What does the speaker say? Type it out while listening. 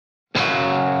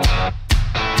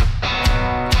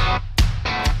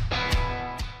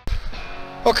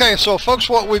Okay, so folks,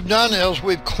 what we've done is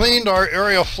we've cleaned our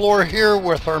area floor here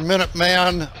with our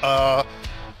Minuteman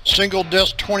single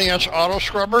disc 20-inch auto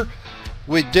scrubber.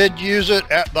 We did use it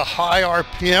at the high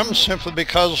RPM simply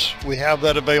because we have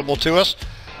that available to us.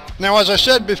 Now, as I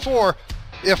said before,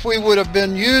 if we would have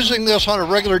been using this on a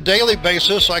regular daily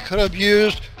basis, I could have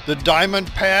used the diamond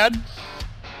pad.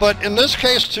 But in this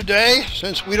case today,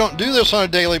 since we don't do this on a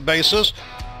daily basis,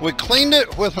 we cleaned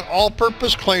it with an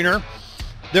all-purpose cleaner.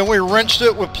 Then we rinsed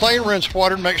it with plain rinse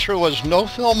water to make sure there was no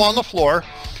film on the floor.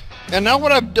 And now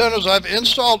what I've done is I've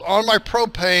installed on my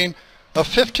Propane a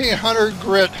 1500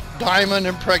 grit diamond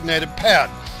impregnated pad.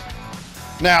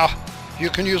 Now, you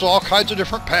can use all kinds of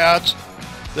different pads.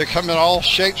 They come in all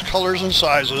shapes, colors, and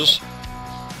sizes.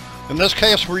 In this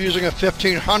case, we're using a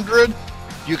 1500.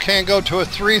 You can go to a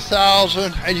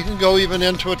 3000, and you can go even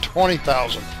into a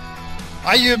 20,000.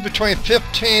 I use between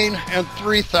 15 and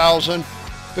 3000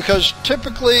 because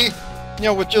typically, you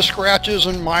know, with just scratches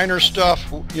and minor stuff,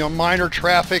 you know, minor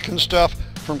traffic and stuff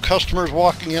from customers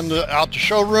walking out the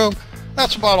showroom,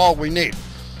 that's about all we need.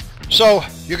 So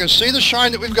you can see the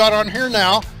shine that we've got on here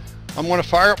now. I'm going to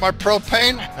fire up my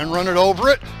Propane and run it over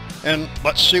it, and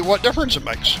let's see what difference it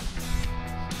makes.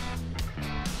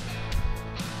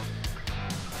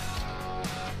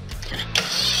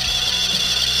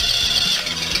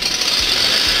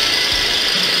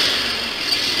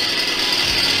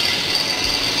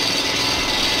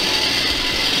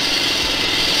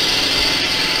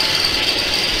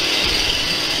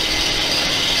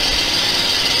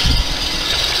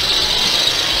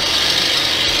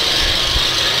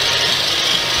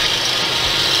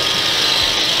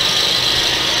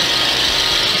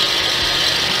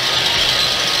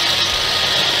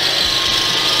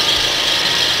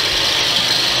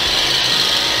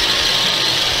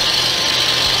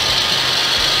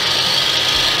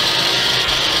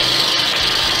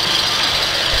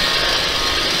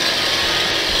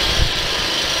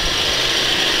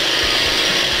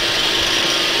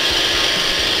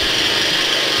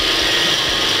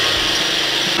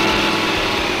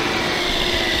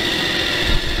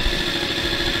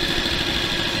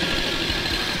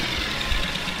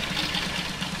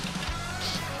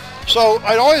 So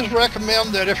I'd always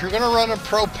recommend that if you're going to run a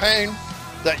Propane,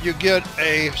 that you get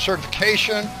a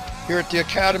certification. Here at the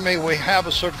Academy, we have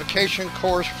a certification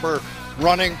course for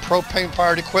running propane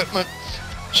fired equipment.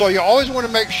 So you always want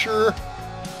to make sure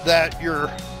that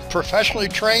you're professionally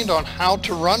trained on how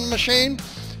to run the machine.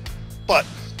 But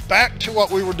back to what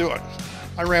we were doing.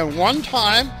 I ran one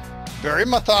time, very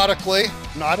methodically,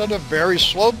 not at a very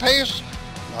slow pace,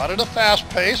 not at a fast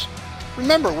pace.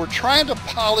 Remember, we're trying to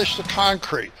polish the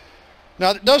concrete.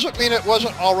 Now, that doesn't mean it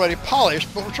wasn't already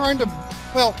polished, but we're trying to,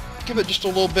 well, give it just a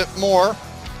little bit more.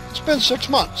 It's been 6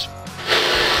 months.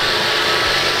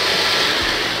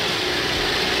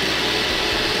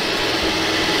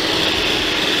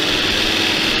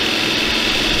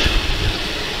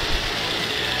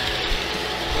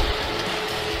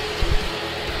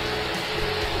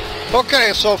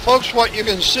 Okay, so folks, what you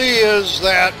can see is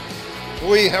that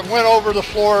we have went over the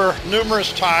floor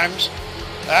numerous times.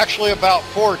 Actually about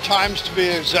 4 times to be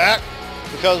exact,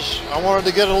 because I wanted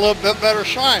to get a little bit better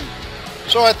shine.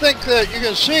 So I think that you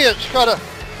can see it's got a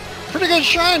pretty good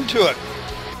shine to it.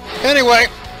 Anyway,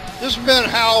 this has been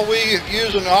how we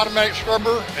use an automatic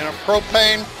scrubber and a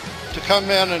Propane to come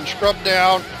in and scrub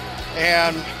down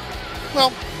and,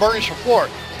 well, burnish the floor.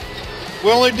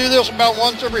 We only do this about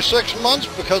once every 6 months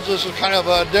because this is kind of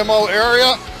a demo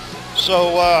area.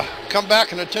 So come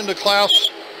back and attend a class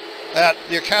at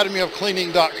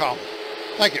theacademyofcleaning.com.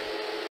 Thank you.